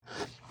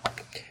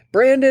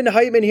Brandon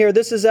Heitman here.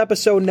 This is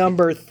episode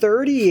number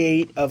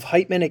 38 of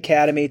Heitman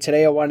Academy.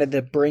 Today I wanted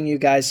to bring you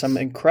guys some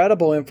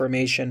incredible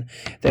information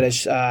that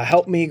has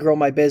helped me grow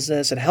my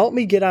business and helped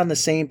me get on the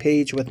same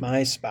page with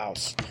my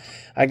spouse.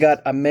 I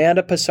got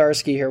Amanda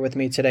Pisarski here with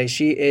me today.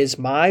 She is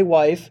my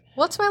wife.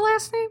 What's my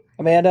last name?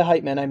 Amanda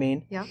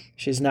Heitman, Yep.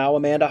 She's now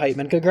Amanda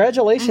Heitman.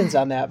 Congratulations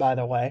on that, by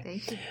the way.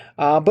 Thank you.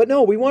 But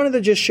no, we wanted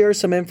to just share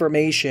some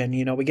information.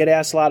 You know, we get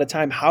asked a lot of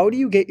time, how do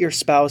you get your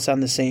spouse on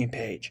the same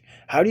page?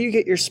 How do you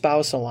get your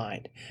spouse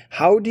aligned?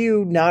 How do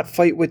you not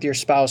fight with your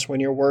spouse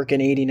when you're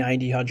working 80,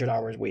 90, 100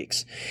 hours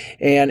weeks?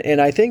 And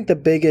I think the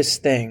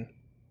biggest thing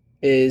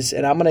is,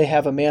 and I'm going to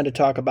have Amanda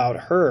talk about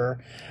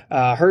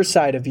her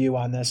side of view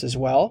on this as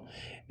well.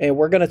 And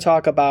we're going to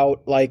talk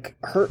about like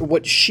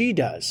what she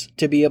does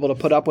to be able to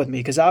put up with me.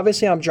 Because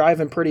obviously I'm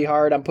driving pretty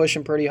hard. I'm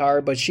pushing pretty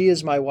hard, but she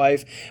is my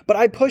wife. But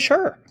I push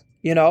her,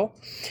 you know.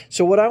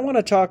 So what I want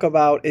to talk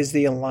about is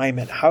the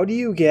alignment. How do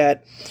you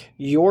get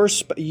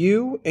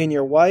you and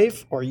your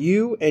wife, or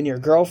you and your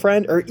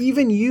girlfriend, or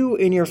even you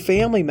and your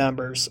family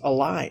members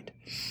aligned?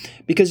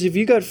 Because if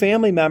you got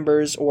family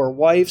members or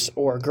wives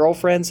or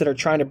girlfriends that are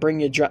trying to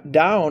bring you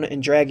down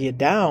and drag you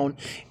down,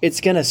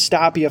 it's going to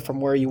stop you from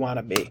where you want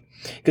to be.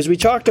 Because we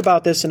talked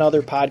about this in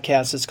other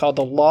podcasts. It's called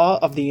the law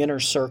of the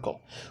inner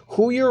circle.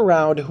 Who you're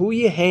around, who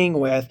you hang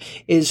with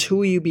is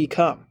who you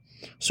become.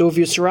 So if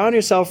you surround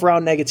yourself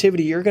around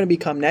negativity, you're going to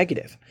become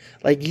negative.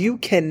 Like, you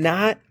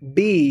cannot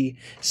be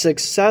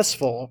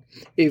successful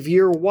if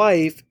your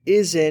wife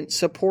isn't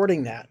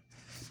supporting that.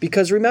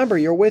 Because remember,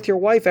 you're with your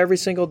wife every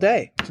single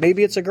day.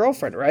 Maybe it's a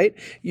girlfriend, right?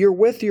 You're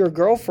with your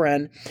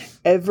girlfriend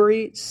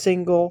every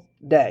single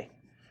day.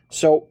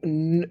 So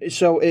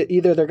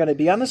either they're going to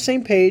be on the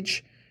same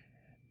page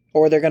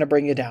or they're going to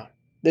bring you down.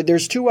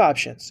 There's two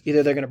options.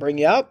 Either they're going to bring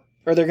you up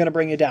or they're going to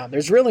bring you down.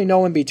 There's really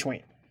no in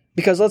between.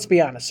 Because let's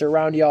be honest, they're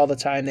around you all the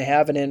time. They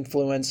have an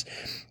influence.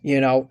 You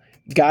know,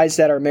 guys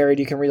that are married,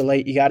 you can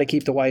relate. You got to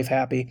keep the wife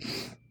happy.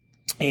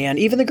 And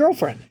even the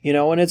girlfriend, you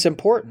know, and it's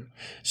important.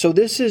 So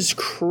this is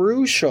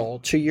crucial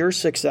to your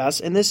success,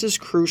 and this is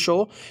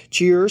crucial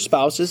to your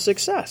spouse's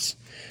success.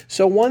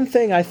 So one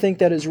thing I think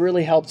that has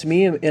really helped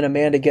me and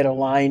Amanda get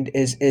aligned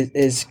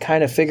is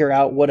kind of figure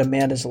out what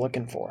Amanda's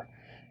looking for.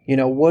 You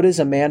know, what is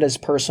Amanda's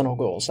personal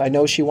goals? I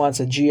know she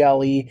wants a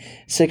GLE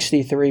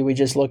 63. We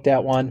just looked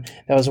at one.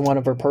 That was one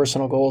of her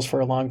personal goals for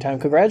a long time.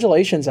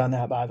 Congratulations on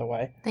that, by the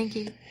way. Thank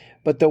you.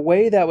 But the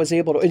way that was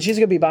able to, and she's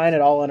going to be buying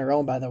it all on her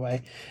own, by the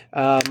way.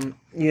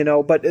 You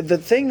know, but the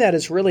thing that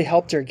has really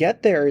helped her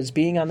get there is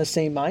being on the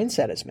same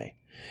mindset as me.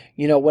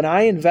 You know, when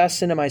I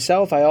invest into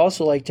myself, I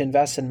also like to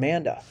invest in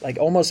Amanda. Like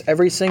almost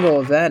every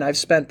single event, I've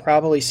spent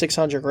probably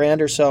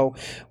 $600,000 or so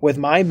with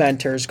my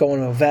mentors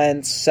going to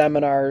events,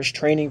 seminars,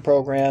 training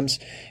programs.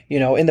 You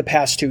know, in the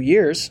past 2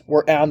 years,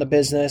 we're on the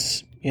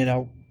business, you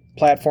know,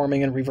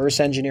 platforming and reverse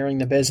engineering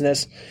the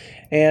business,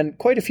 and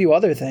quite a few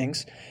other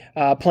things.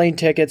 Plane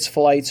tickets,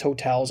 flights,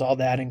 hotels, all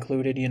that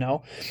included, you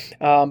know.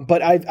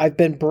 But I've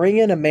been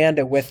bringing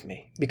Amanda with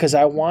me because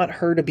I want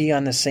her to be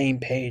on the same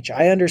page.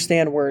 I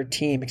understand we're a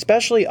team,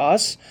 especially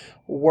us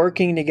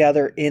working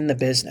together in the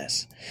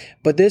business.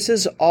 But this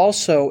is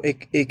also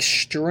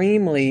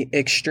extremely,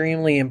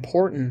 extremely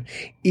important,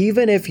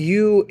 even if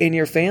you and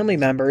your family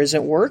member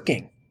isn't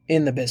working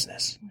in the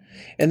business.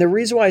 And the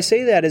reason why I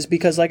say that is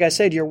because, like I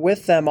said, you're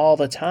with them all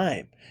the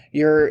time.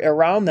 You're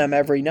around them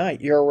every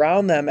night. You're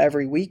around them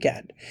every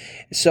weekend.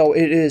 So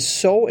it is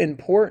so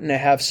important to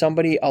have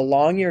somebody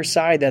along your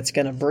side that's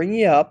going to bring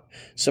you up,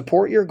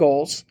 support your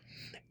goals,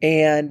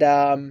 and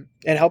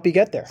help you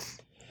get there.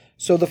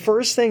 So the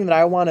first thing that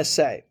I want to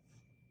say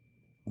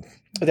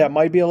that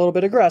might be a little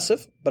bit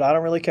aggressive, but I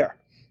don't really care,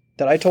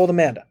 that I told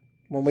Amanda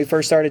when we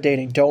first started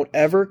dating, don't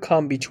ever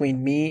come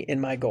between me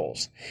and my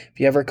goals. If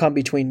you ever come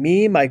between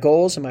me, my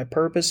goals, and my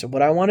purpose, and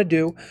what I want to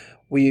do,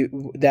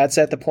 that's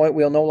at the point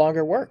we'll no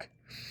longer work.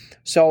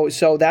 So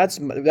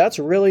that's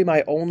really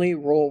my only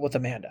rule with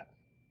Amanda.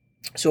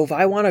 So if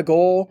I want a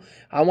goal,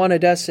 I want a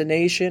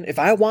destination, if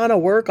I want to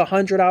work a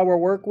 100-hour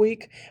work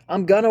week,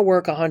 I'm going to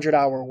work a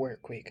 100-hour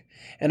work week.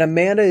 And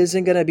Amanda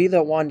isn't going to be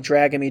the one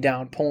dragging me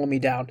down, pulling me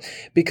down,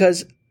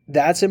 because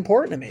that's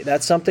important to me.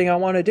 That's something I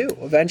want to do.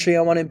 Eventually,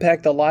 I want to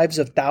impact the lives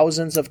of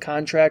thousands of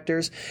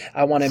contractors.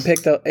 I want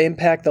to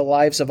impact the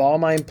lives of all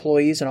my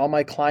employees and all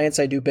my clients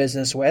I do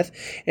business with.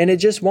 And it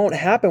just won't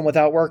happen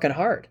without working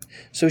hard.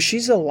 So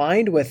she's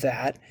aligned with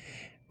that.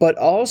 But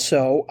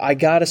also, I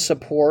got to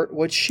support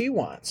what she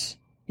wants,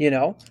 you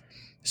know?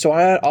 So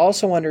I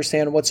also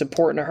understand what's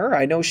important to her.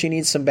 I know she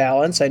needs some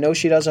balance. I know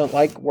she doesn't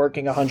like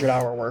working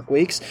 100-hour work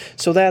weeks.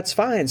 So that's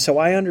fine. So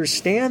I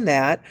understand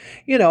that,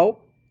 you know.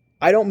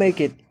 I don't make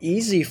it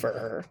easy for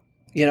her.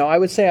 You know, I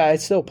would say I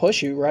still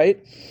push you,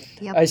 right?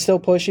 Yep. I still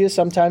push you,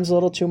 sometimes a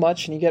little too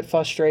much, and you get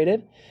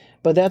frustrated.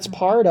 But that's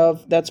part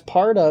of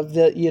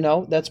the, you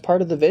know, that's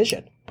part of the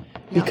vision.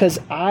 Because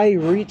I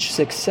reach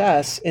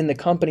success in the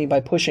company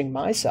by pushing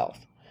myself.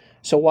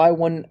 So why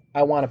wouldn't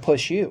I want to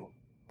push you,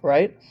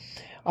 right?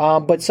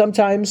 But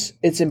sometimes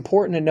it's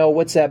important to know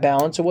what's that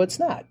balance and what's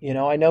not.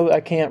 I know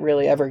I can't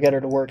really ever get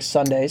her to work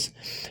Sundays,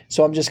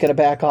 so I'm just going to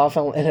back off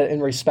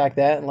and respect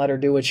that and let her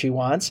do what she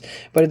wants.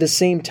 But at the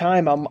same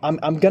time,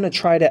 I'm going to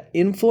try to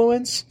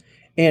influence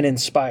and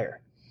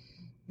inspire.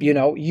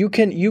 You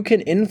can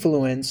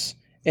influence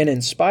and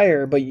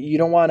inspire, but you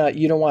don't want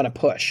to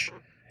push.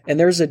 And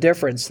there's a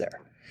difference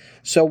there.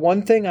 So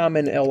one thing I'm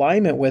in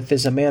alignment with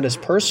is Amanda's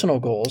personal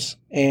goals,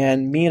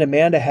 and me and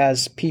Amanda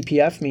has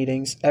PPF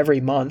meetings every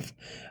month,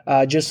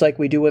 just like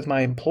we do with my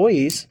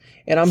employees,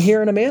 and I'm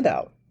hearing Amanda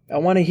out. I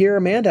want to hear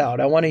Amanda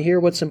out. I want to hear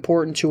what's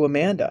important to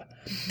Amanda.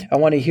 I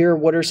want to hear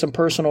what are some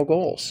personal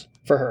goals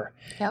for her.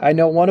 Yep. I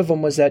know one of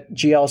them was that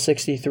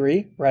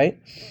GL63, right?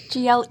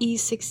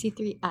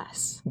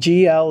 GLE63S.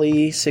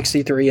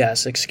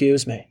 GLE63S,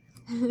 excuse me.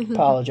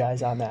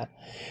 Apologize on that.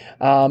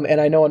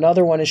 And I know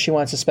another one is she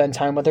wants to spend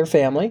time with her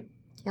family.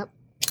 Yep.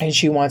 And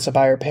she wants to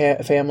buy her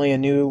family a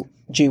new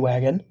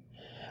G-Wagon.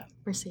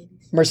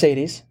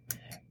 Mercedes.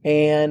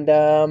 And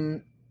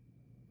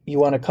you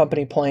want a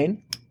company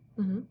plane.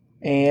 Mm-hmm.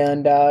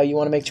 And you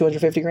want to make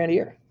 $250,000 a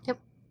year. Yep.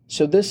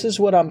 So this is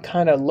what I'm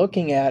kind of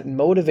looking at and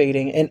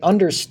motivating and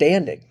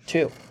understanding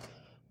too.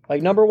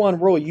 Like number one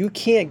rule, you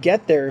can't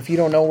get there if you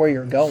don't know where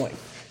you're going.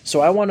 So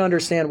I want to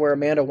understand where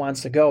Amanda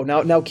wants to go.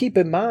 Now keep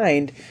in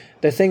mind,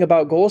 the thing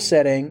about goal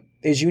setting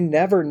is you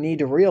never need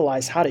to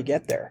realize how to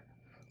get there.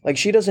 Like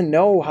she doesn't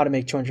know how to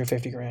make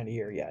 $250,000 a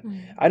year yet.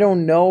 Mm. I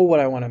don't know what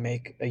I want to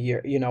make a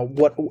year.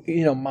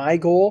 My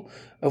goal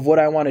of what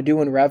I want to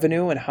do in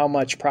revenue and how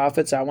much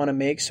profits I want to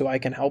make so I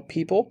can help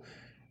people.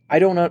 I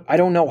don't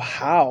know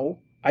how.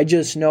 I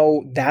just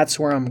know that's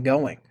where I'm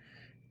going.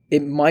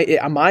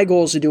 My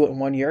goal is to do it in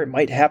 1 year. It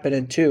might happen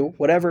in 2,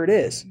 whatever it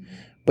is. Mm.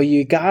 But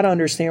you got to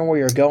understand where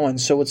you're going.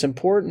 So it's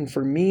important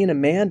for me and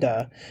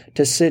Amanda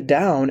to sit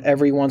down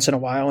every once in a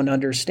while and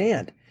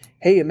understand,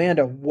 hey,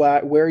 Amanda,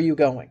 where are you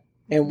going?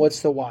 And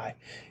what's the why?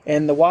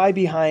 And the why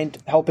behind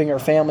helping her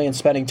family and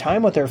spending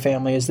time with her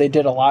family is they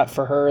did a lot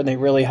for her and they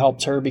really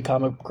helped her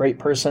become a great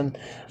person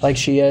like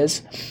she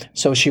is.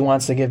 So she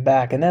wants to give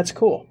back. And that's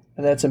cool.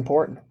 And that's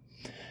important.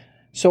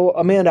 So,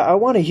 Amanda, I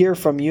want to hear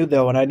from you,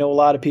 though, and I know a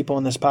lot of people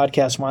in this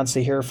podcast wants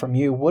to hear from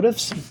you. What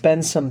have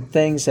been some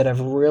things that have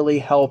really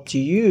helped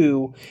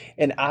you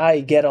and I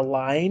get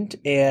aligned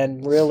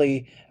and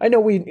really, I know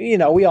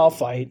we all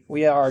fight,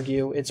 we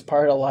argue, it's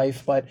part of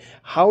life, but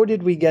how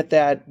did we get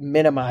that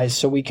minimized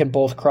so we can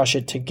both crush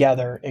it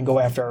together and go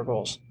after our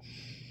goals?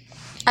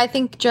 I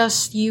think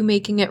just you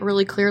making it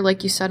really clear,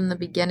 like you said in the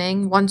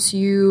beginning, once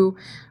you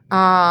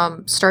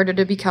started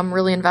to become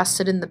really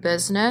invested in the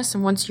business.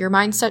 And once your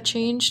mindset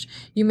changed,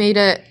 you made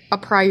it a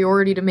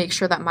priority to make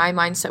sure that my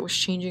mindset was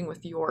changing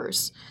with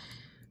yours.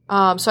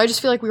 So I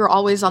just feel like we were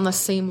always on the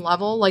same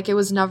level. Like it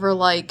was never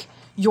like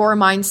your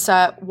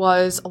mindset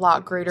was a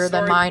lot greater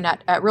than mine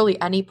at really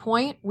any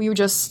point. We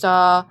just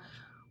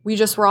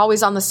were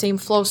always on the same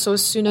flow. So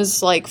as soon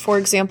as, like, for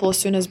example, as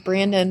soon as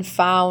Brandon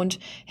found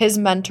his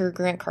mentor,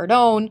 Grant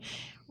Cardone,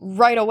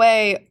 right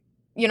away,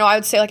 I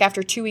would say like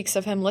after 2 weeks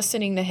of him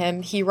listening to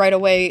him, he right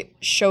away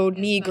showed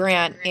me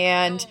Grant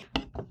and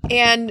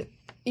it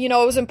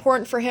was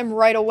important for him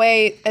right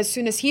away. As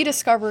soon as he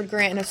discovered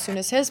Grant and as soon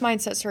as his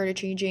mindset started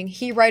changing,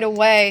 he right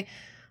away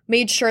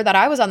made sure that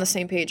I was on the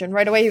same page. And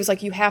right away he was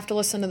like, you have to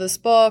listen to this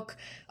book,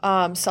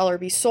 Sell or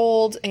Be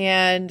Sold.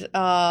 And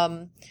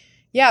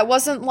it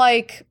wasn't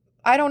like,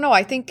 I don't know.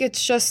 I think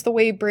it's just the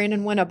way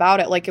Brandon went about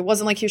it. Like, it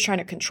wasn't like he was trying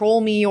to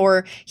control me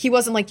or he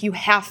wasn't like, you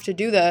have to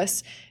do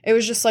this. It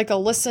was just like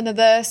listen to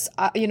this.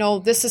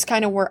 This is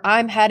kind of where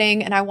I'm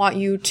heading and I want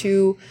you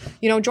to,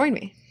 join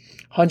me.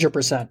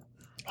 100%.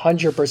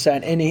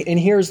 100%. And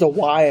here's the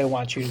why I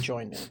want you to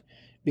join me.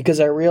 Because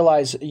I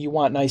realize you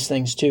want nice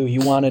things too.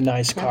 You want a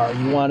nice car.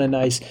 You want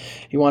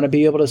to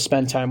be able to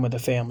spend time with the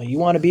family. You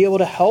want to be able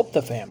to help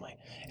the family.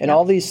 And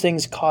all these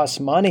things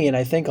cost money, and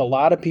I think a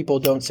lot of people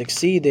don't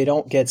succeed. They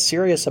don't get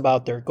serious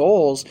about their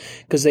goals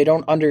because they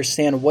don't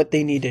understand what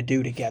they need to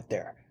do to get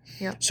there.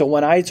 Yep. So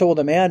when I told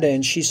Amanda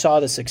and she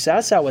saw the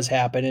success that was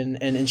happening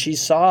and she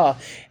saw,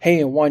 hey,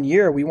 in 1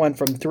 year we went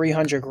from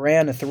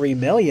 $300,000 to $3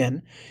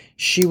 million,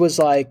 she was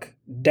like,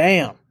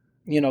 damn,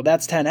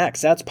 that's 10x.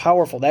 That's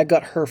powerful. That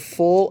got her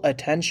full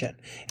attention.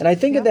 And I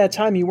think at that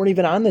time you weren't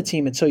even on the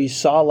team until you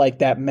saw like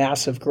that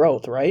massive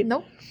growth, right?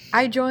 Nope.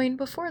 I joined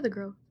before the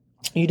growth.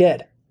 You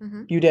did.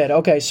 Mm-hmm. You did.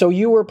 Okay. So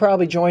you were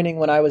probably joining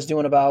when I was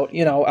doing about,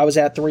 I was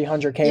at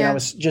 300K and I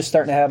was just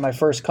starting to have my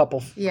first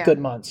couple good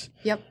months.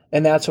 Yep.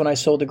 And that's when I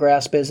sold the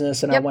grass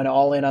business and I went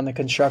all in on the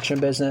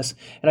construction business.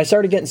 And I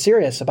started getting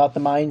serious about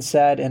the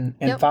mindset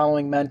and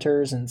following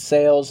mentors and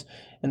sales,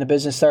 and the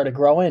business started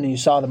growing and you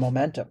saw the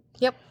momentum.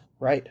 Yep.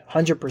 Right.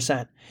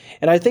 100%.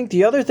 And I think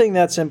the other thing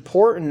that's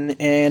important,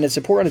 and it's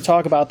important to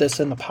talk about this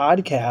in the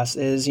podcast,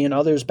 is,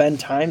 there's been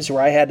times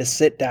where I had to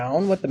sit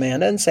down with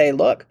Amanda and say,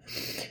 look,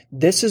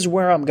 this is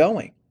where I'm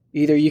going.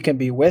 Either you can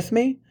be with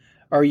me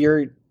or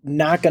you're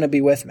not going to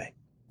be with me.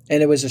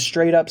 And it was a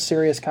straight up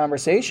serious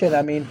conversation.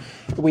 I mean,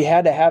 we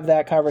had to have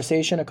that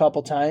conversation a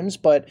couple times,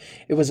 but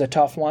it was a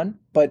tough one.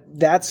 But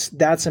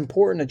that's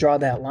important to draw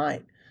that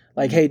line.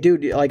 Like, hey,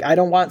 dude, like, I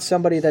don't want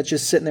somebody that's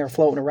just sitting there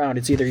floating around.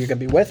 It's either you're going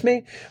to be with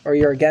me or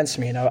you're against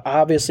me. Now,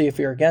 obviously, if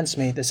you're against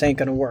me, this ain't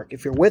going to work.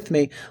 If you're with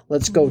me,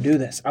 let's go do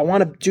this. I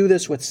want to do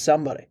this with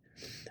somebody.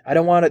 I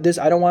don't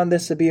want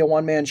this to be a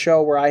one-man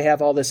show where I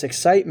have all this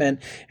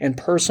excitement and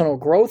personal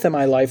growth in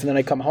my life, and then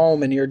I come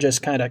home and you're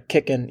just kind of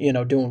kicking,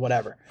 doing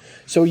whatever.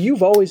 So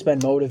you've always been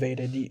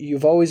motivated.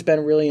 You've always been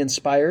really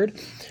inspired.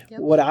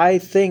 Yep. What I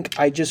think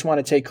I just want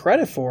to take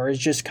credit for is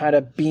just kind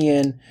of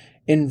being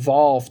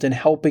involved in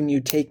helping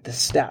you take the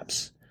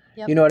steps.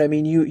 Yep. You know what I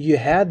mean? You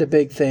had the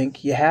big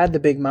think, you had the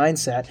big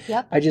mindset.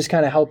 Yep. I just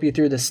kind of help you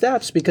through the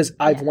steps because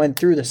I've went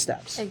through the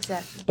steps.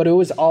 Exactly. But it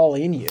was all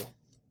in you,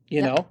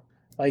 you know?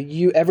 Like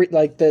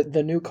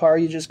the new car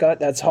you just got,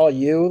 that's all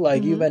you.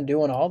 Like you've been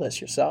doing all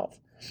this yourself.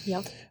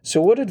 Yep. So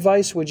what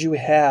advice would you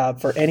have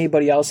for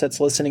anybody else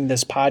that's listening to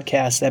this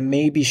podcast that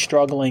may be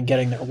struggling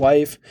getting their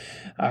wife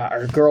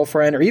or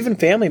girlfriend or even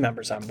family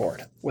members on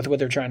board with what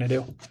they're trying to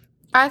do?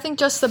 I think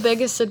just the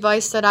biggest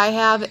advice that I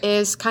have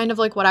is kind of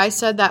like what I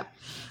said, that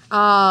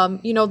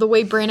the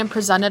way Brandon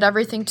presented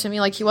everything to me,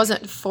 like he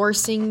wasn't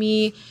forcing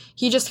me.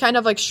 He just kind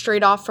of like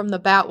straight off from the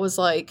bat was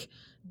like,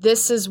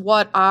 this is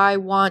what I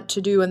want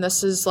to do, and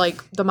this is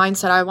like the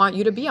mindset I want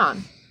you to be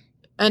on.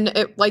 And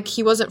it, like,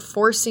 he wasn't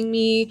forcing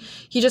me.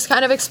 He just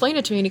kind of explained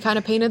it to me, and he kind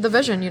of painted the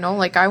vision,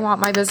 like, I want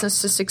my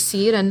business to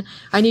succeed, and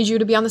I need you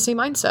to be on the same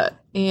mindset.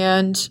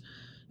 And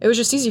it was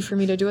just easy for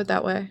me to do it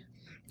that way.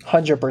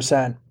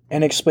 100%.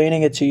 And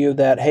explaining it to you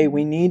that, hey,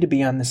 we need to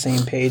be on the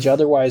same page.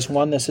 Otherwise,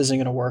 one, this isn't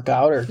going to work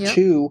out, or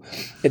two,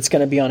 it's going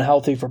to be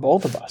unhealthy for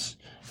both of us.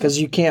 Because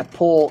you can't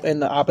pull in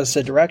the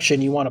opposite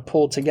direction. You want to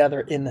pull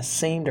together in the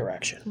same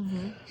direction.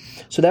 Mm-hmm.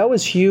 So that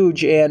was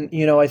huge. And,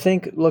 I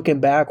think looking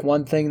back,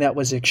 one thing that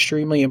was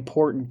extremely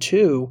important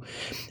too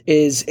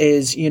is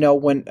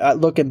when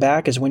looking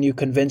back is when you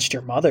convinced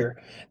your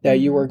mother that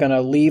you were going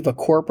to leave a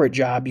corporate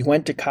job. You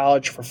went to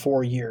college for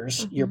 4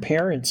 years. Mm-hmm. Your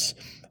parents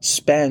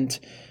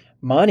spent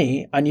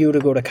money on you to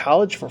go to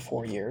college for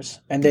 4 years.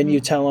 And then you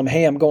tell them,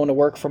 hey, I'm going to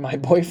work for my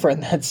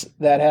boyfriend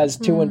that has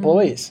 2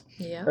 employees.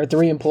 Or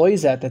 3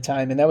 employees at the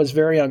time. And that was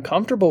very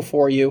uncomfortable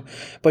for you,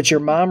 but your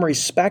mom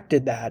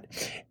respected that.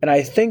 And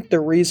I think the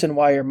reason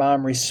why your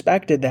mom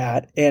respected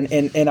that,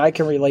 and I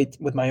can relate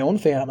with my own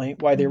family,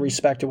 why they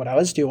respected what I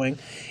was doing,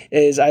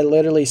 is I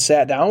literally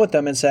sat down with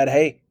them and said,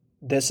 hey,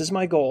 this is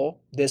my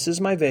goal. This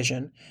is my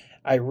vision.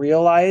 I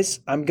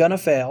realize I'm going to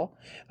fail.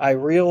 I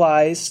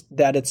realize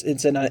that it's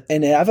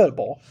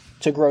inevitable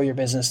to grow your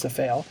business to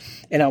fail.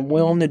 And I'm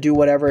willing to do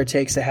whatever it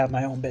takes to have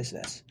my own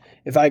business.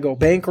 If I go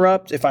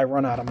bankrupt, if I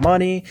run out of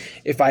money,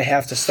 if I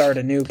have to start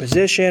a new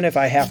position, if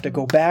I have to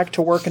go back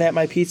to working at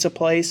my pizza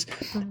place,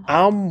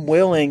 I'm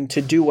willing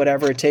to do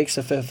whatever it takes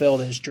to fulfill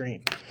this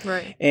dream.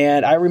 Right.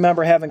 And I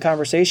remember having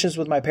conversations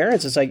with my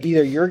parents. It's like,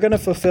 either you're going to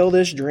fulfill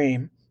this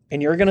dream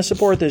and you're going to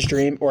support this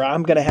dream, or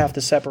I'm going to have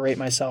to separate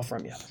myself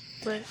from you.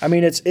 Right. I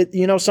mean,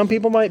 some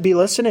people might be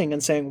listening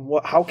and saying,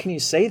 how can you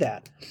say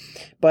that?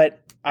 But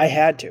I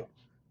had to.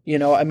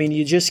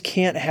 You just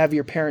can't have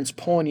your parents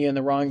pulling you in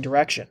the wrong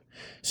direction.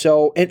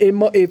 So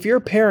if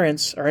your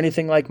parents are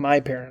anything like my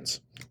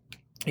parents,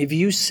 if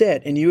you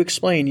sit and you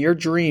explain your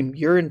dream,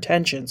 your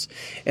intentions,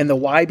 and the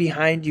why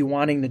behind you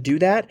wanting to do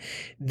that,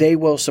 they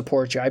will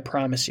support you. I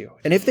promise you.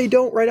 And if they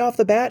don't right off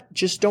the bat,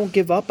 just don't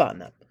give up on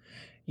them.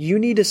 You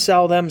need to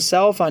sell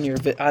themselves on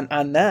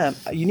them.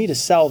 You need to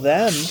sell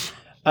them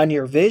on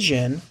your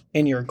vision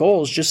and your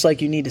goals, just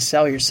like you need to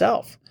sell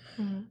yourself,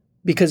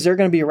 because they're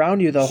going to be around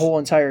you the whole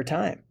entire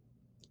time.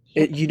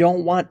 You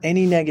don't want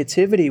any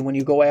negativity when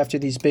you go after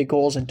these big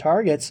goals and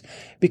targets,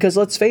 because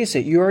let's face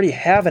it, you already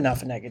have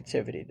enough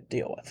negativity to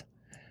deal with.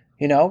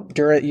 You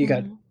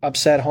got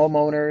upset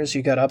homeowners,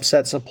 you got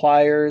upset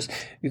suppliers,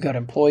 you got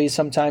employees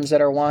sometimes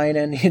that are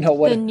whining.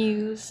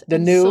 The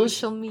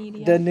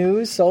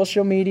news,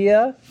 social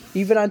media,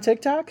 even on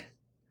TikTok.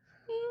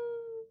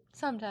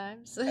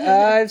 Sometimes.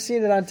 I've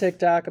seen it on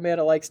TikTok.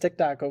 Amanda likes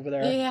TikTok over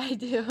there. Yeah, I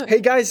do. Hey,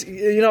 guys,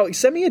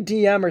 send me a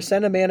DM or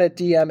send Amanda a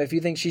DM if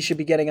you think she should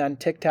be getting on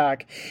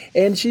TikTok.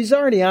 And she's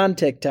already on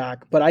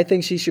TikTok, but I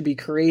think she should be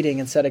creating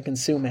instead of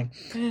consuming.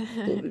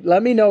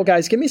 Let me know,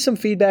 guys. Give me some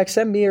feedback.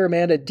 Send me or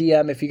Amanda a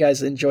DM if you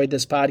guys enjoyed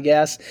this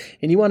podcast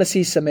and you want to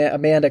see some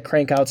Amanda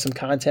crank out some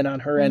content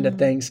on her end of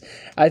things.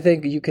 I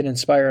think you can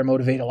inspire and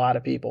motivate a lot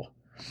of people.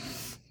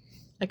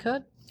 I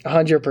could.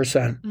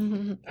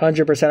 100%.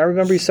 100%. I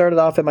remember you started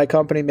off at my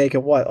company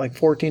making what, like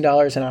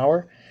 $14 an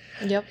hour?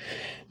 Yep.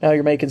 Now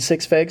you're making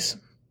 6 figs.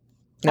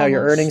 Now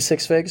you're earning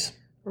 6 figs.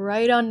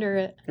 Right under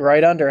it.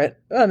 Right under it.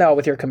 Well, no,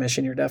 with your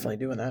commission, you're definitely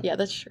doing that. Yeah,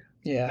 that's true.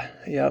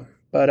 Yeah.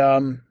 But,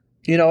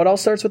 it all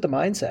starts with the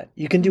mindset.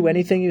 You can do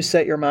anything you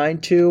set your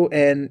mind to,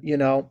 and,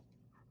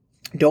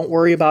 don't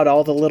worry about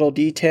all the little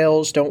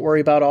details. Don't worry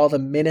about all the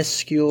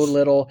minuscule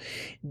little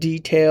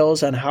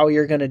details on how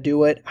you're going to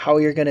do it, how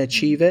you're going to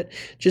achieve it.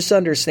 Just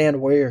understand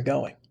where you're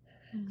going.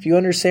 If you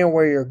understand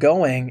where you're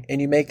going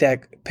and you make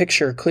that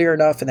picture clear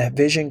enough and that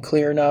vision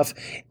clear enough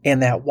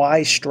and that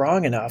why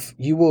strong enough,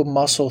 you will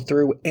muscle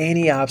through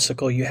any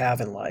obstacle you have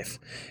in life,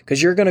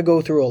 because you're going to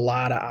go through a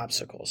lot of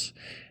obstacles.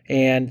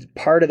 And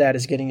part of that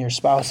is getting your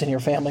spouse and your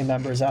family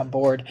members on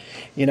board.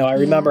 I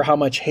remember how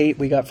much hate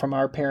we got from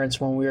our parents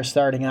when we were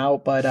starting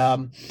out, but,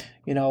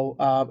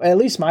 at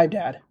least my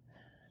dad.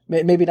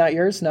 Maybe not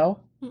yours, no?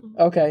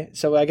 Okay,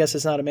 so I guess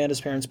it's not Amanda's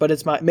parents, but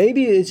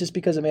maybe it's just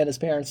because Amanda's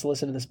parents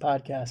listen to this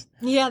podcast.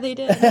 Yeah, they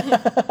did.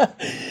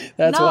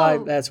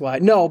 That's why.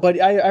 No,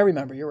 but I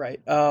remember, you're right.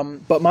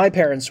 But my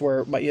parents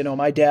were,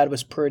 my dad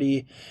was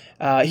pretty,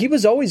 he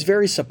was always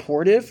very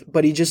supportive,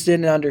 but he just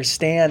didn't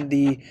understand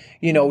the,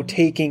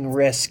 taking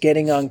risks,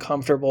 getting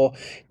uncomfortable,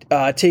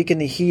 taking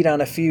the heat on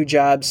a few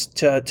jobs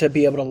to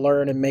be able to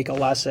learn and make a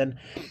lesson.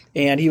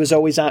 And he was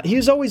always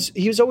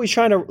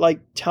trying to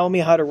tell me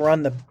how to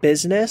run the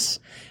business,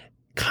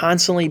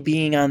 constantly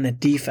being on the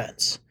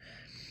defense.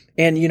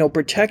 And,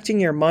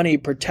 protecting your money,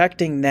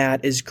 protecting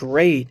that is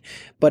great.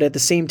 But at the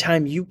same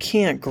time, you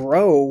can't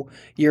grow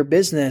your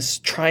business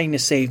trying to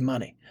save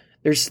money.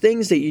 There's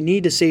things that you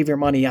need to save your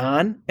money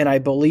on. And I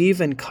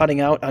believe in cutting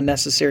out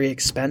unnecessary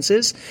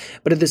expenses.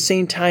 But at the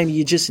same time,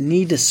 you just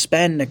need to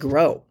spend to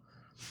grow.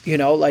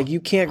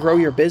 You can't grow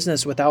your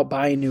business without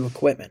buying new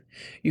equipment.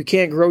 You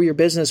can't grow your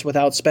business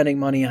without spending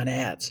money on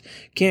ads.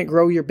 You can't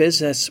grow your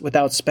business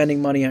without spending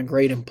money on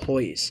great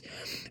employees.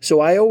 So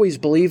I always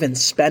believe in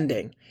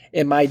spending.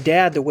 And my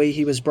dad, the way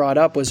he was brought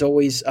up was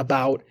always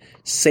about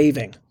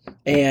saving.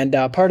 And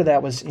part of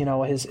that was,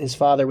 his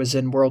father was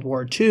in World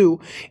War II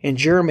in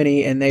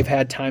Germany, and they've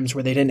had times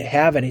where they didn't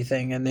have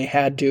anything and they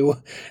had to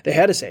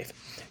save.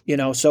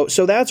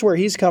 So that's where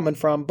he's coming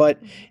from.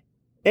 But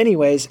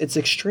anyways, it's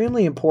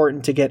extremely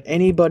important to get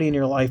anybody in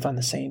your life on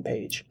the same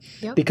page,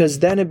 because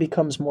then it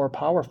becomes more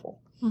powerful.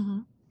 Mm-hmm.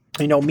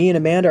 Me and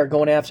Amanda are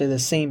going after the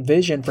same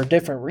vision for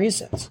different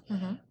reasons,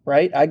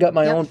 right? I got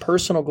my own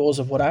personal goals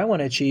of what I want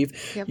to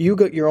achieve. Yep. You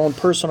got your own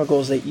personal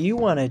goals that you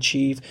want to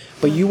achieve,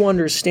 but you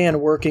understand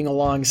working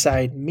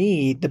alongside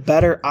me, the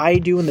better I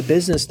do and the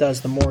business does,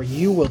 the more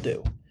you will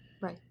do.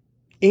 Right.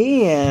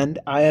 And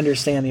I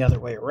understand the other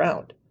way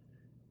around.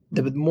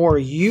 The more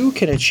you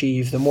can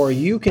achieve, the more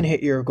you can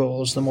hit your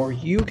goals, the more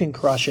you can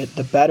crush it,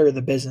 the better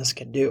the business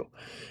can do.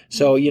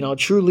 So,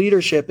 true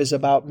leadership is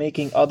about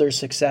making others'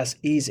 success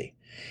easy.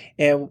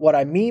 And what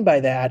I mean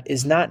by that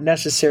is not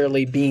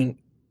necessarily being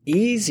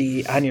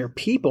easy on your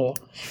people,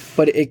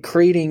 but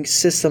creating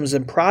systems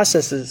and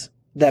processes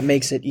that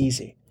makes it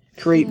easy.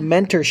 Create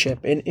mentorship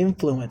and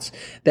influence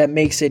that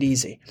makes it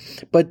easy.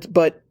 But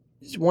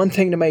one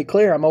thing to make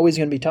clear, I'm always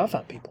going to be tough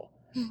on people.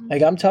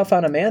 Mm-hmm. I'm tough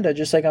on Amanda,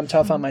 just like I'm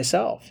tough on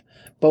myself.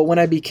 But when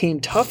I became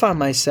tough on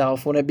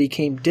myself, when I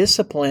became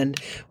disciplined,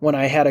 when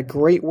I had a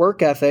great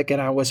work ethic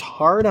and I was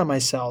hard on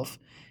myself,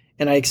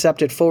 and I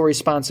accepted full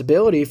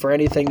responsibility for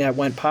anything that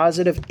went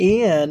positive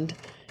and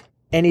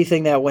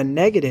anything that went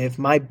negative,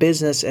 my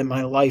business and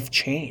my life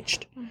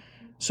changed. Mm-hmm.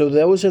 So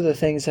those are the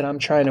things that I'm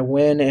trying to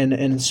win and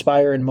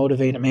inspire and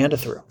motivate Amanda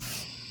through.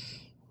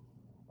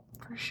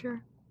 For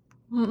sure.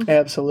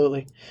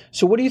 Absolutely.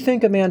 So what do you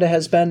think, Amanda,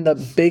 has been the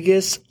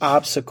biggest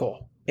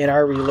obstacle in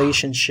our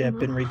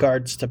relationship in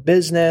regards to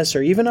business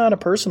or even on a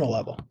personal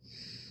level?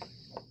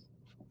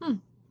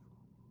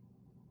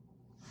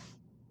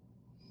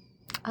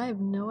 I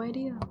have no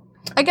idea.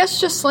 I guess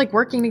just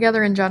working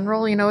together in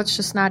general, it's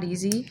just not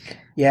easy.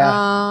 Yeah.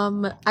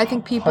 I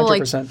think people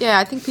 100%.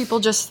 I think people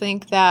just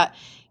think that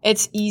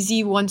it's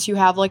easy once you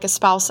have a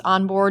spouse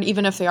on board,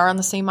 even if they are on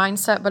the same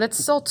mindset, but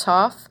it's still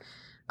tough.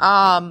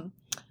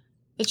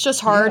 It's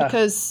just hard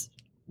because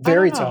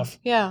very tough.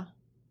 Yeah.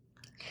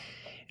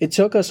 It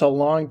took us a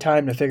long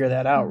time to figure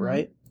that out,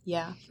 right?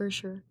 Yeah, for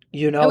sure.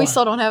 And we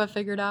still don't have it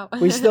figured out.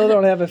 We still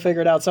don't have it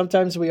figured out.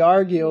 Sometimes we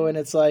argue and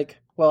it's like,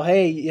 well,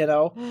 hey,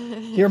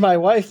 you're my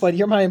wife, but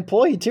you're my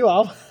employee too.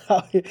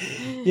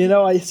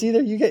 It's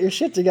either you get your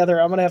shit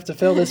together, I'm going to have to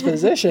fill this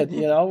position.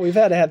 We've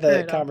had to have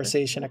that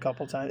conversation a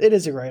couple times. It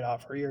is a great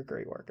offer. You're a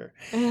great worker.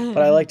 But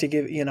I like to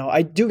give,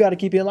 I do got to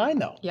keep you in line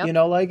though. Yep.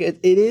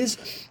 It is.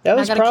 That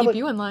was I got to keep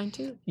you in line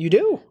too. You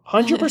do.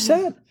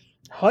 100%.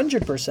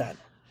 100%.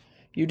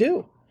 You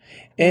do.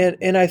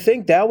 And I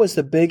think that was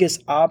the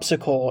biggest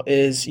obstacle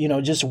is,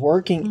 just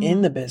working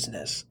in the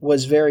business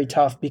was very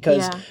tough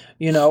because,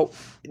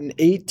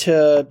 8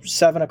 to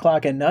 7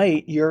 o'clock at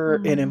night, you're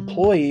an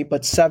employee,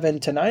 but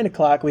 7 to 9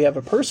 o'clock, we have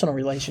a personal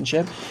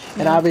relationship.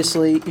 And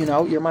obviously,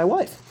 you're my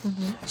wife.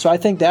 So I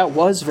think that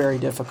was very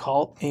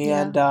difficult.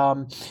 And,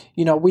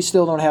 we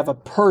still don't have a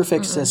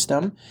perfect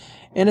system.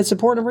 And it's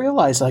important to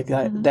realize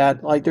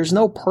that there's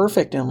no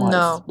perfect in life.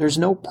 No. There's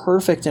no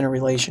perfect in a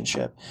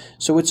relationship.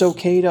 So it's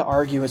okay to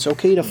argue. It's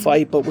okay to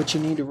fight. But what you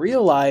need to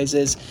realize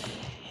is,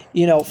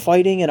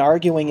 fighting and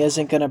arguing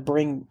isn't going to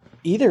bring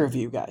either of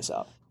you guys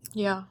up.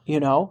 Yeah.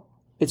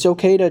 It's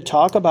okay to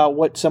talk about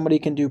what somebody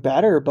can do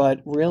better,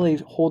 but really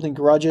holding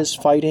grudges,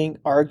 fighting,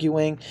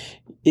 arguing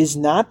is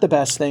not the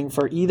best thing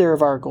for either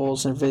of our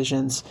goals and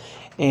visions.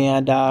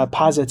 And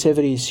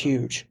positivity is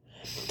huge.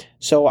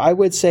 So I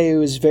would say it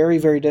was very,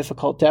 very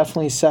difficult,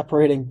 definitely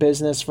separating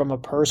business from a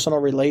personal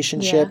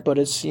relationship. Yeah. But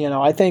it's,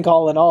 I think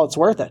all in all, it's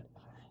worth it.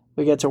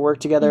 We get to work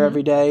together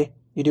every day.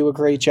 You do a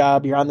great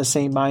job. You're on the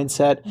same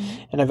mindset.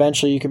 And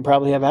eventually you can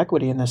probably have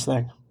equity in this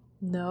thing.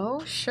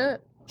 No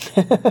shit.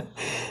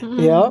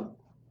 Yeah.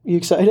 You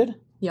excited?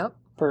 Yep.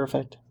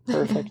 Perfect.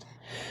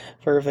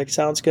 Perfect.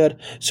 Sounds good.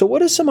 So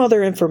what is some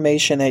other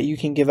information that you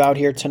can give out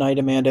here tonight,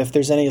 Amanda? If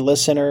there's any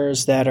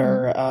listeners that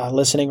are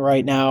listening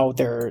right now,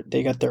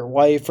 they got their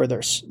wife or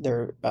their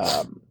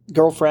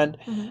girlfriend,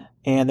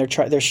 and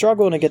they're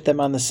struggling to get them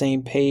on the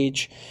same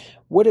page.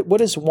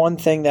 What is one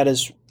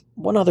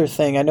other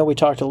thing? I know we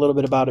talked a little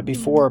bit about it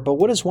before, but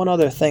what is one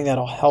other thing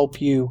that'll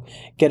help you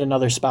get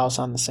another spouse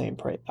on the same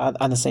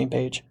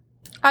page?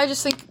 I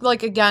just think,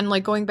 like, again,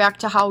 like going back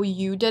to how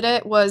you did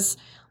it was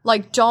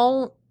like,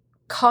 don't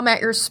come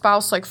at your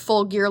spouse like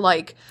full gear,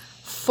 like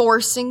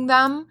forcing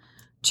them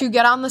to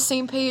get on the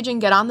same page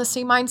and get on the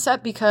same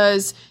mindset,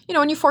 because,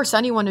 when you force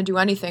anyone to do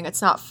anything,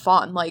 it's not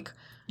fun. Like,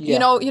 they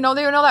know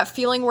that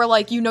feeling where,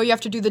 like, you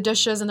have to do the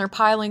dishes and they're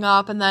piling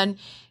up, and then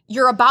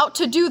you're about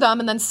to do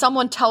them, and then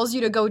someone tells you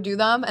to go do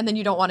them, and then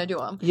you don't want to do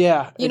them.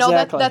 Yeah,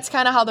 exactly. That's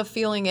kind of how the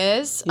feeling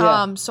is.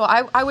 Yeah. So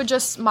I would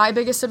just, my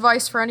biggest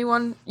advice for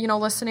anyone,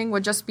 listening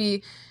would just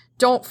be,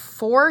 don't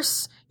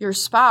force your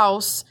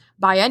spouse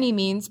by any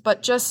means,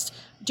 but just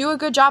do a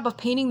good job of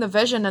painting the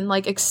vision and,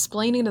 like,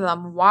 explaining to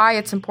them why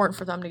it's important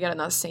for them to get on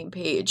the same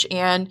page.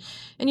 And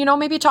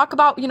maybe talk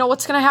about,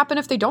 what's going to happen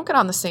if they don't get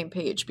on the same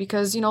page.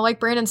 Because,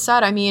 like Brandon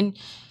said, I mean,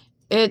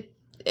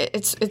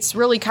 it's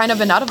really kind of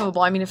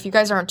inevitable. I mean, if you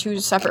guys are on two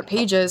separate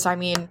pages, I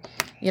mean,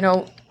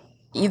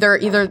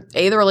 either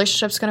A, the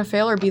relationship's going to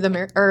fail, or B,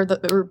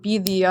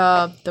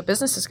 the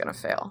business is going to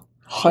fail.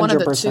 100%. One of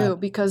the two,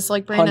 because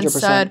like Brandon 100%.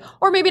 said,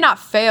 or maybe not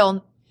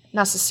fail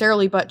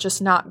necessarily, but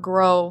just not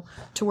grow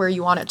to where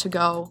you want it to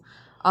go.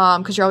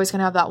 Because you're always going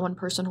to have that one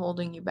person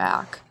holding you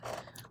back.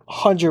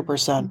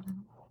 100%.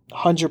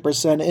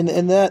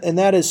 100%. And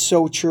that is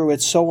so true.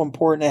 It's so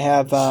important to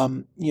have,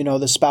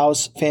 the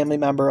spouse, family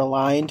member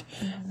aligned,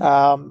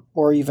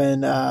 or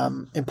even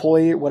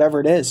employee, whatever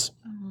it is.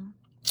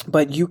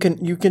 But you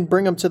can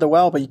bring them to the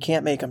well, but you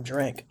can't make them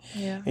drink.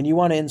 Yeah. And you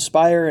want to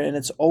inspire, and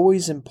it's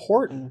always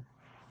important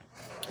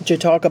to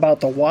talk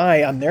about the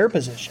why on their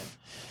position.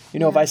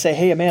 If I say,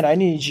 hey, Amanda, I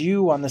need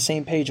you on the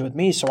same page with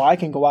me so I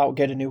can go out and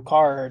get a new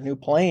car or a new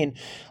plane,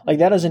 like,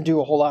 that doesn't do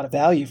a whole lot of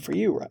value for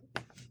you, right?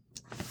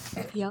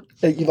 Yep.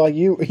 Like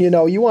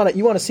you want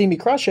to see me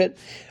crush it,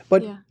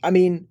 but I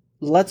mean,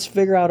 let's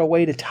figure out a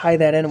way to tie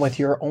that in with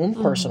your own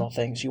personal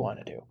things you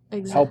want to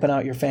do, helping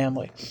out your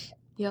family.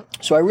 Yep.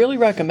 So I really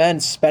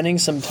recommend spending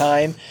some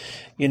time,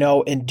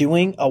 in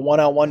doing a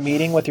one-on-one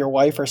meeting with your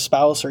wife or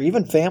spouse, or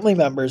even family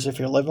members if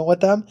you're living with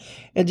them,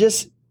 and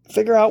just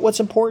figure out what's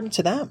important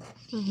to them.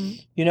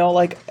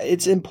 Like,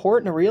 it's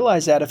important to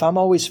realize that if I'm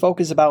always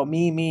focused about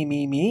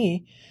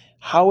me,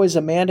 how is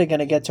Amanda going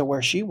to get to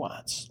where she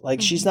wants?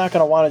 Like, she's not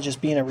going to want to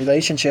just be in a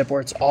relationship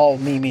where it's all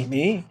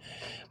me,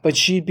 but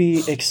she'd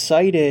be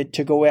excited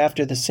to go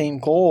after the same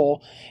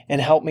goal and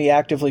help me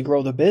actively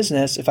grow the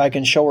business if I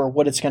can show her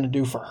what it's going to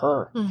do for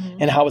her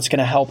and how it's going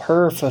to help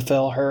her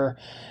fulfill her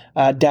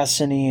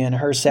destiny and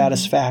her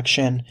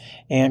satisfaction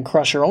and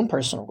crush her own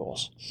personal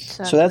goals.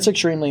 Exactly. So that's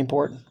extremely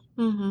important.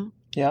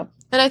 Yeah.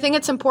 And I think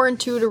it's important,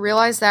 too, to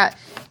realize that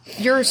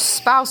your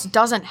spouse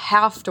doesn't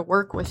have to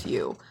work with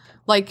you.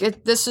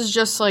 Like, this is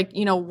just, like,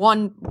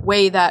 one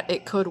way that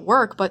it could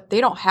work, but they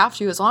don't have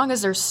to, as long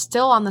as they're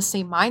still on the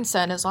same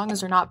mindset, and as long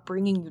as they're not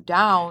bringing you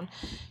down.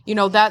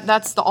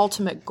 That's the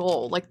ultimate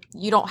goal. Like,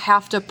 you don't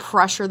have to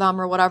pressure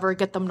them or whatever,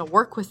 get them to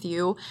work with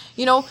you.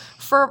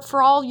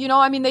 For all,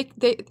 I mean,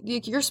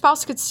 your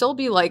spouse could still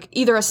be, like,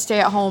 either a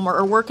stay-at-home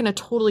or work in a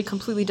totally,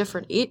 completely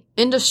different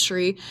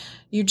industry.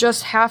 You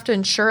just have to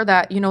ensure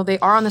that, they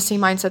are on the same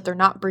mindset. They're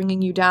not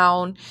bringing you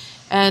down.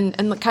 And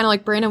kind of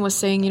like Brandon was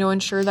saying,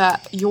 ensure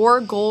that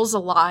your goals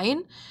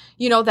align,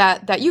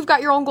 that you've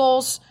got your own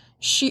goals,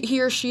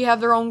 he or she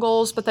have their own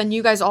goals, but then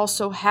you guys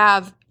also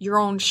have your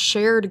own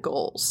shared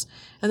goals.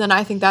 And then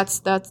I think that's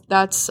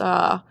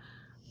the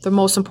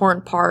most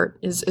important part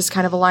is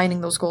kind of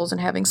aligning those goals and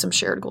having some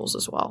shared goals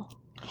as well.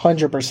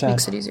 100%.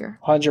 Makes it easier.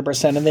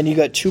 100%. And then you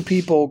got two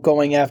people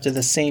going after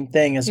the same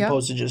thing as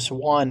opposed to just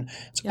one.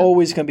 It's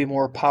always going to be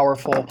more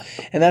powerful.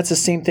 And that's the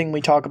same thing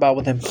we talk about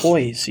with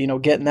employees,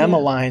 getting them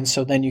aligned.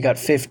 So then you got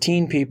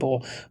 15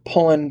 people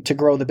pulling to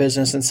grow the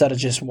business instead of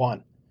just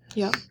one.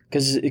 Yeah.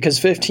 Because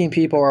 15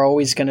 people are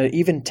always going to,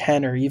 even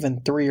 10 or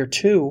even 3 or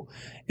 2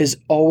 is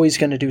always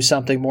going to do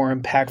something more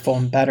impactful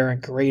and better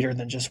and greater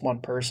than just one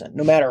person,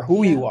 no matter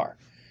who you are,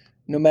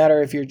 no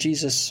matter if you're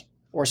Jesus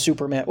or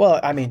Superman. Well,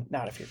 I mean,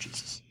 not if you're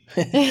Jesus.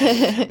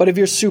 But if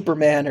you're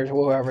Superman or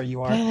whoever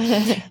you are.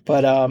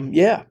 But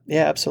yeah,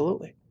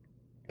 absolutely.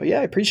 But yeah,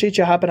 I appreciate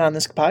you hopping on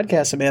this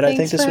podcast, Amanda. I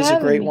think this was a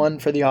great one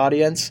for the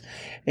audience.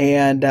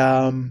 And,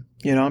 I'm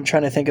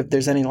trying to think if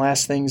there's any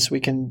last things we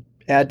can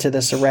add to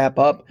this to wrap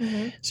up.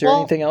 Is there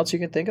anything else you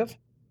can think of?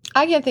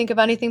 I can't think of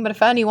anything, but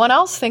if anyone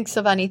else thinks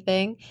of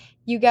anything,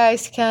 you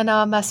guys can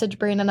message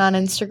Brandon on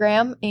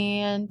Instagram,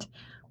 and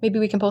maybe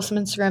we can post some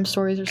Instagram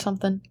stories or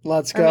something.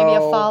 Let's go. Or maybe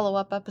a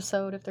follow-up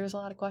episode if there's a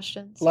lot of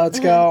questions. Let's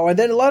go. And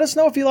then let us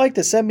know if you like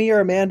this. Send me or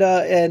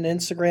Amanda an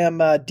Instagram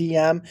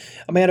DM.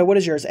 Amanda, what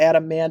is yours? At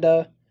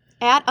Amanda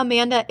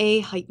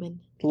A. Heitman.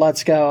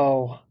 Let's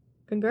go.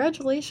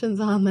 Congratulations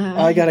on that.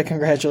 I got to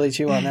congratulate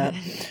you on that.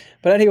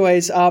 But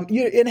anyways,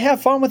 and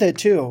have fun with it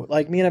too.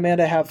 Like me and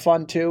Amanda have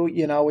fun too.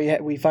 You know,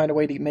 we find a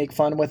way to make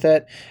fun with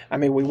it. I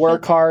mean, we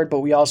work hard, but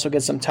we also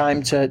get some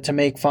time to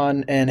make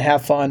fun and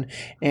have fun,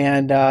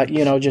 and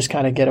just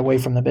kind of get away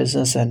from the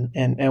business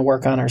and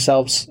work on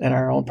ourselves and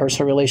our own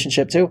personal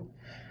relationship too.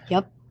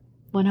 Yep,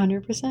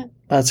 100%.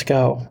 Let's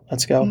go.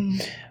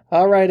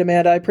 All right,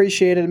 Amanda, I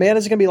appreciate it.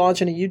 Amanda's going to be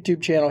launching a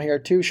YouTube channel here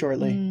too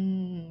shortly.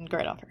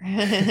 Great offer.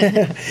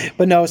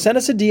 But no, send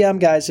us a DM,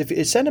 guys.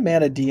 If send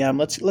Amanda a DM,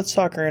 let's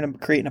talk her into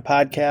creating a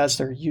podcast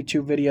or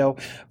YouTube video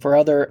for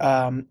other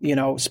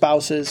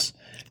spouses,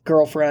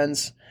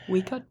 girlfriends.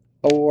 We could.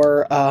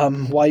 Or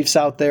wives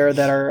out there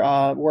that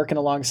are working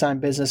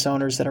alongside business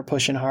owners that are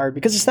pushing hard,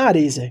 because it's not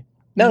easy.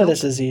 None of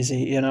this is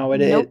easy.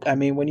 I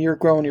mean, when you're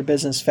growing your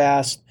business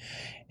fast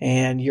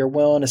and you're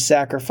willing to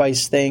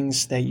sacrifice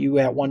things that you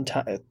at one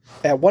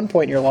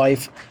point in your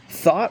life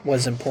thought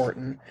was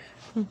important,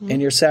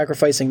 and you're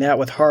sacrificing that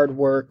with hard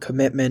work,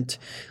 commitment,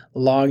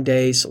 long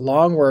days,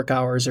 long work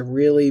hours, it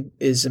really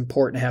is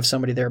important to have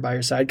somebody there by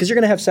your side, because you're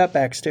going to have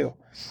setbacks too.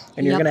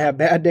 And you're going to have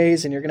bad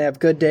days and you're going to have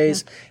good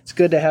days. It's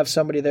good to have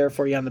somebody there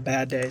for you on the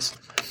bad days.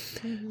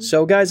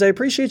 So, guys, I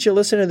appreciate you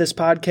listening to this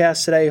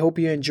podcast today. I hope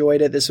you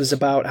enjoyed it. This was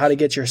about how to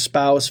get your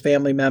spouse,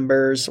 family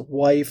members,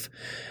 wife,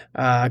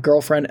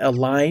 girlfriend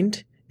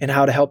aligned, and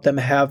how to help them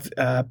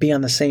be on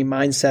the same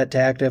mindset to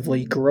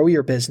actively grow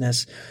your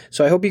business.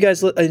 So I hope you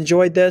guys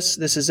enjoyed this.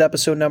 This is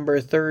episode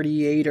number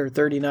 38 or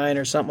 39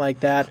 or something like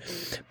that.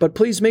 But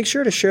please make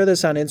sure to share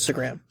this on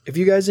Instagram. If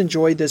you guys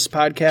enjoyed this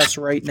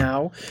podcast right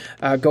now,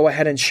 go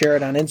ahead and share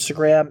it on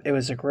Instagram. It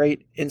was a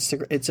great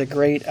It's a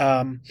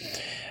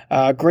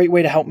great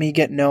way to help me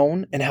get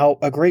known, and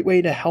a great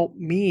way to help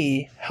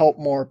me help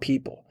more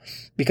people.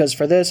 Because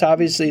for this,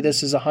 obviously,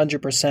 this is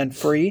 100%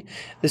 free.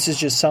 This is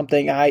just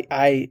something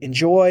I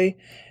enjoy,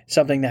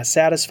 something that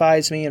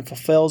satisfies me and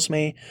fulfills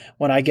me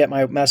when I get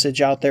my message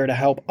out there to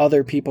help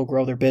other people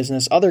grow their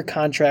business, other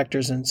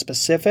contractors in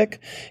specific,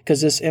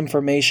 because this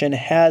information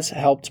has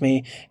helped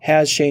me,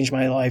 has changed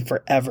my life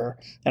forever.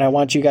 And I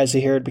want you guys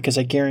to hear it, because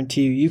I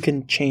guarantee you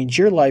can change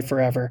your life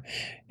forever.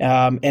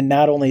 And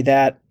not only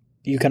that,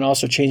 you can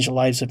also change the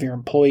lives of your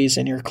employees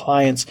and your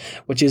clients,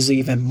 which is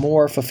even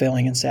more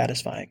fulfilling and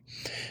satisfying.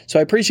 So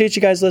I appreciate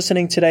you guys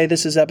listening today.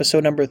 This is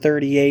episode number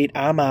 38.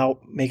 I'm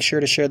out. Make sure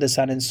to share this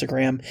on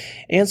Instagram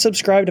and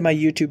subscribe to my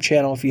YouTube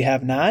channel if you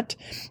have not.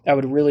 I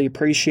would really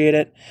appreciate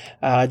it.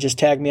 Just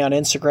tag me on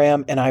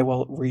Instagram and I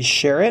will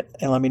reshare it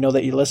and let me know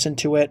that you listened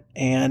to it,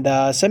 and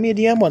send me a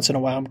DM once in a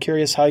while. I'm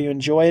curious how you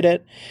enjoyed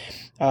it.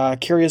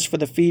 Curious for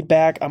the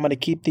feedback. I'm going to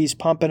keep these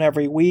pumping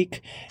every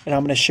week, and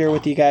I'm going to share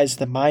with you guys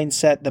the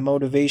mindset, the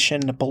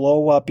motivation to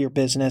blow up your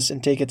business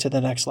and take it to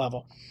the next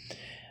level.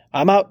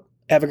 I'm out.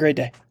 Have a great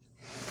day.